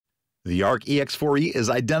The ARC-EX4e is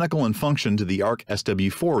identical in function to the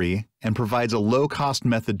ARC-SW4e and provides a low-cost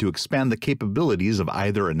method to expand the capabilities of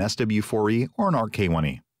either an SW4e or an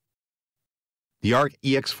ARC-K1e. The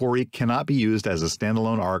ARC-EX4e cannot be used as a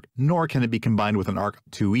standalone ARC, nor can it be combined with an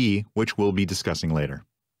ARC-2e, which we'll be discussing later.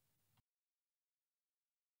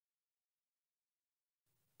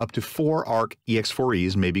 Up to 4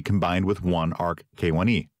 ARC-EX4es may be combined with one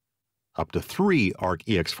ARC-K1e. Up to 3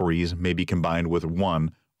 ARC-EX4es may be combined with one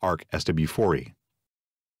ARC-SW4e.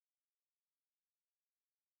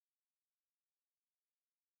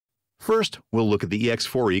 First, we'll look at the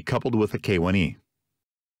EX4e coupled with a K1e.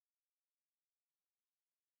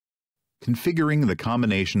 Configuring the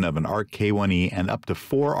combination of an ARC-K1e and up to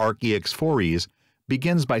 4 ARC-EX4es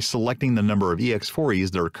begins by selecting the number of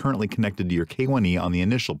EX4es that are currently connected to your K1e on the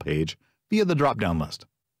initial page via the drop-down list.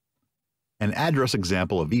 An address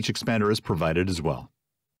example of each expander is provided as well.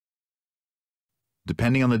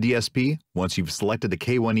 Depending on the DSP, once you've selected the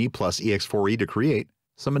K1e plus EX4e to create,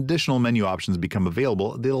 some additional menu options become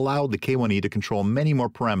available that allow the K1e to control many more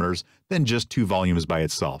parameters than just 2 volumes by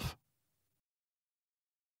itself.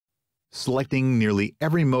 Selecting nearly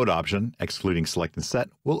every mode option, excluding Select and Set,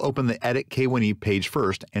 will open the Edit K1e page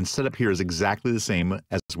first, and setup here is exactly the same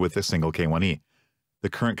as with a single K1e. The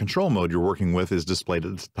current control mode you're working with is displayed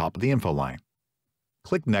at the top of the info line.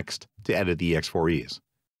 Click Next to edit the EX4es.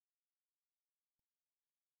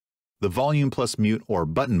 The Volume plus Mute or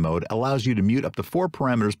Button mode allows you to mute up to 4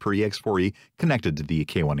 parameters per EX4e connected to the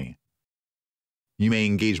K1e. You may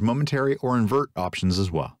engage momentary or invert options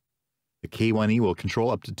as well. The K1e will control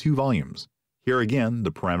up to 2 volumes. Here again,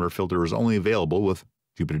 the parameter filter is only available with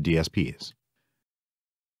Jupiter DSPs.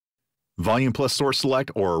 Volume plus Source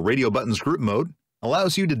Select or Radio Buttons Group mode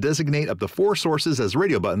allows you to designate up to 4 sources as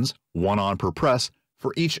radio buttons, 1 on per press,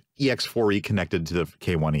 for each EX4e connected to the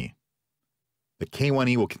K1e. The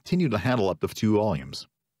K1e will continue to handle up to 2 volumes.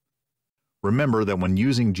 Remember that when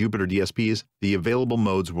using Jupiter DSPs, the available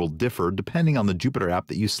modes will differ depending on the Jupiter app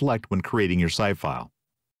that you select when creating your SAV file.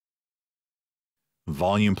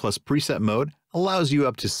 Volume plus Preset mode allows you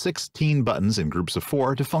up to 16 buttons in groups of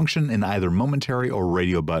 4 to function in either momentary or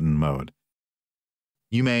radio button mode.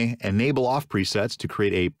 You may enable off presets to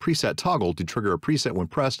create a preset toggle to trigger a preset when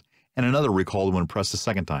pressed and another recalled when pressed a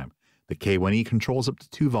second time. The K1e controls up to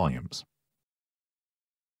 2 volumes.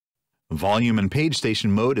 Volume and Page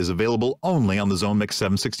Station mode is available only on the Zone Mix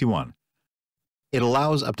 761. It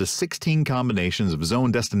allows up to 16 combinations of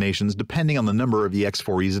zone destinations depending on the number of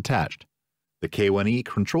EX4es attached. The K1e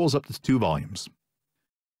controls up to 2 volumes.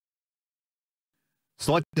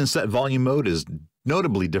 Select and Set Volume mode is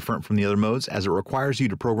notably different from the other modes as it requires you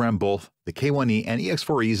to program both the K1e and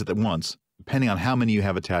EX4es at once, depending on how many you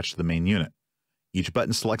have attached to the main unit. Each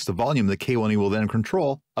button selects the volume the K1e will then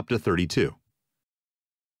control, up to 32.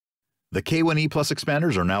 The K1e Plus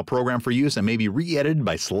expanders are now programmed for use and may be re-edited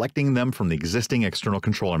by selecting them from the existing external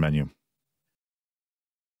controller menu.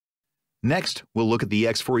 Next, we'll look at the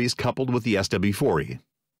EX4es coupled with the SW4e.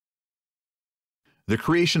 The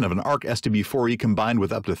creation of an ARC-SW4e combined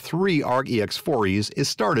with up to 3 ARC-EX4es is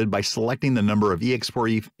started by selecting the number of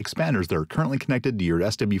EX4e expanders that are currently connected to your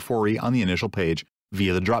SW4e on the initial page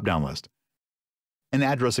via the drop-down list. An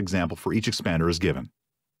address example for each expander is given.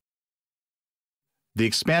 The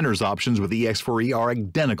expanders options with the EX4e are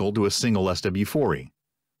identical to a single SW4e.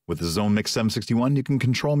 With the Zone Mix 761, you can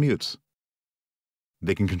control mutes.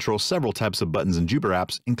 They can control several types of buttons in Jupiter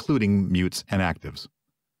apps, including mutes and actives.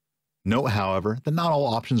 Note, however, that not all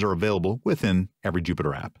options are available within every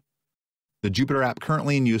Jupiter app. The Jupiter app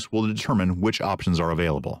currently in use will determine which options are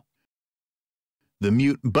available. The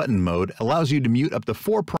Mute Button mode allows you to mute up to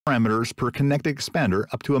 4 parameters per connected expander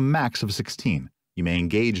up to a max of 16. You may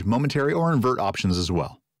engage momentary or invert options as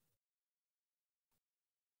well.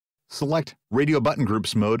 Select Radio Button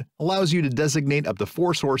Groups mode allows you to designate up to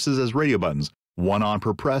 4 sources as radio buttons, 1 on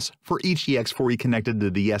per press for each EX4e connected to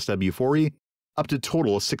the SW4e, up to a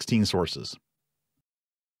total of 16 sources.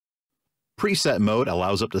 Preset mode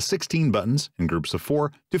allows up to 16 buttons in groups of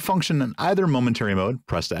 4 to function in either momentary mode,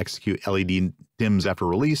 press to execute LED dims after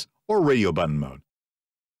release, or radio button mode.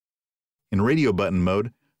 In radio button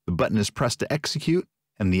mode, the button is pressed to execute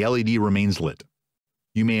and the LED remains lit.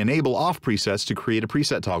 You may enable off presets to create a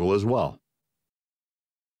preset toggle as well.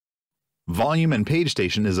 Volume and Page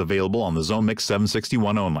Station is available on the Zone Mix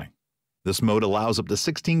 761 only. This mode allows up to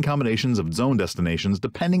 16 combinations of zone destinations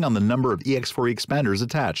depending on the number of EX4e expanders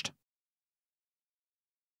attached.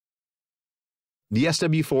 The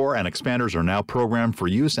SW4 and expanders are now programmed for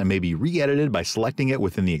use and may be re-edited by selecting it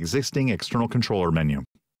within the existing external controller menu.